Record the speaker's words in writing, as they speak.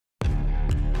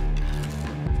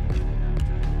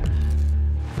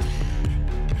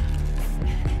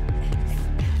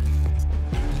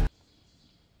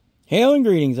Hail and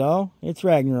greetings all, it's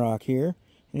Ragnarok here,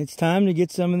 and it's time to get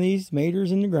some of these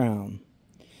maters in the ground.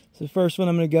 So the first one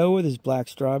I'm going to go with is black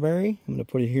strawberry. I'm going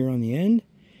to put it here on the end.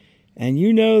 And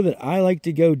you know that I like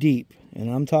to go deep,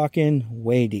 and I'm talking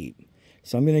way deep.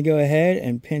 So I'm going to go ahead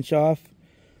and pinch off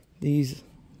these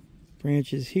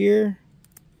branches here,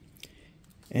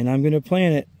 and I'm going to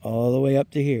plant it all the way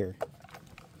up to here.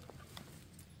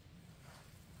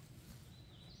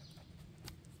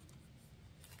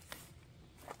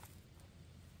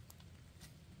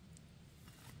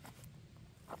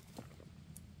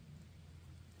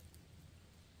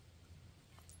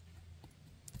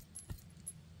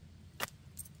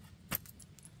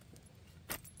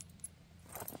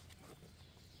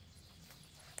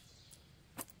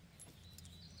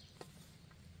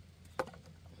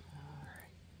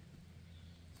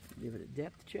 Give it a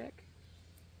depth check.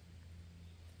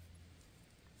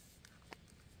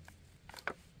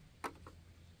 I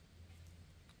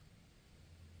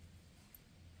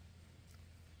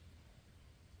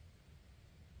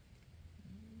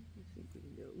think we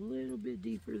can go a little bit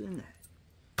deeper than that.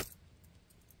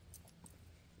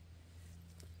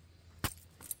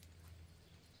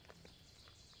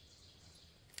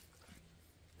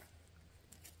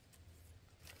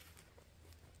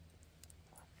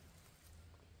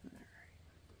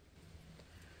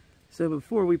 So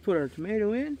before we put our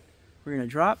tomato in, we're going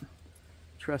to drop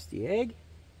trusty egg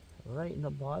right in the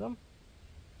bottom.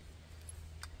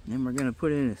 And then we're going to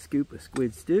put in a scoop of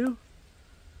squid stew.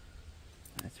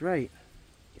 That's right.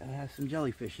 Gotta have some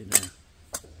jellyfish in there.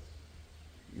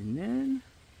 And then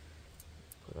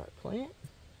put our plant.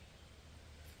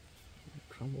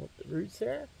 Crumble up the roots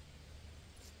there.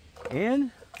 And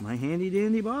my handy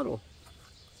dandy bottle.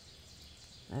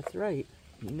 That's right.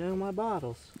 You know my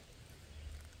bottles.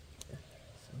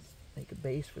 Make a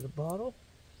base for the bottle,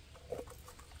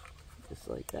 just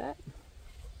like that.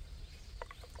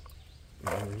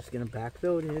 And we're just going to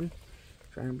backfill it in,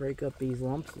 try and break up these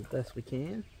lumps as best we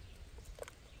can.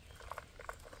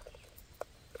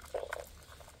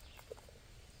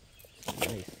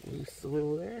 Nice loose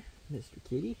soil there, Mr.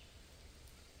 Kitty.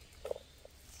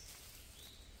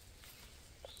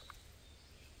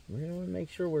 We're going to want to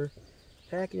make sure we're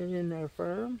packing it in there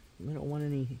firm. We don't want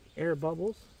any air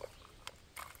bubbles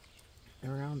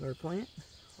around our plant,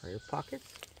 or air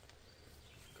pockets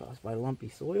caused by lumpy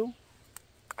soil.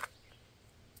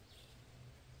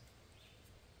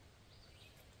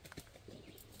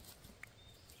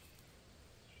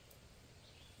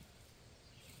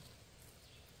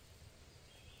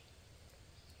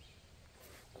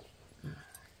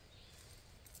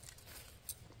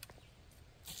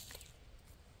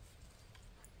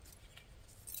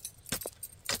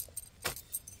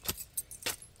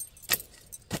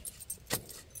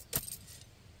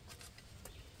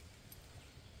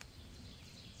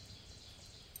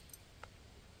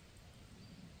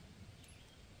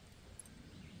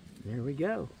 There we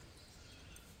go.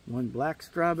 One black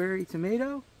strawberry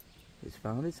tomato has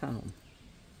found its home.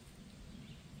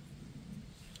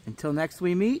 Until next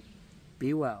we meet,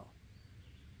 be well.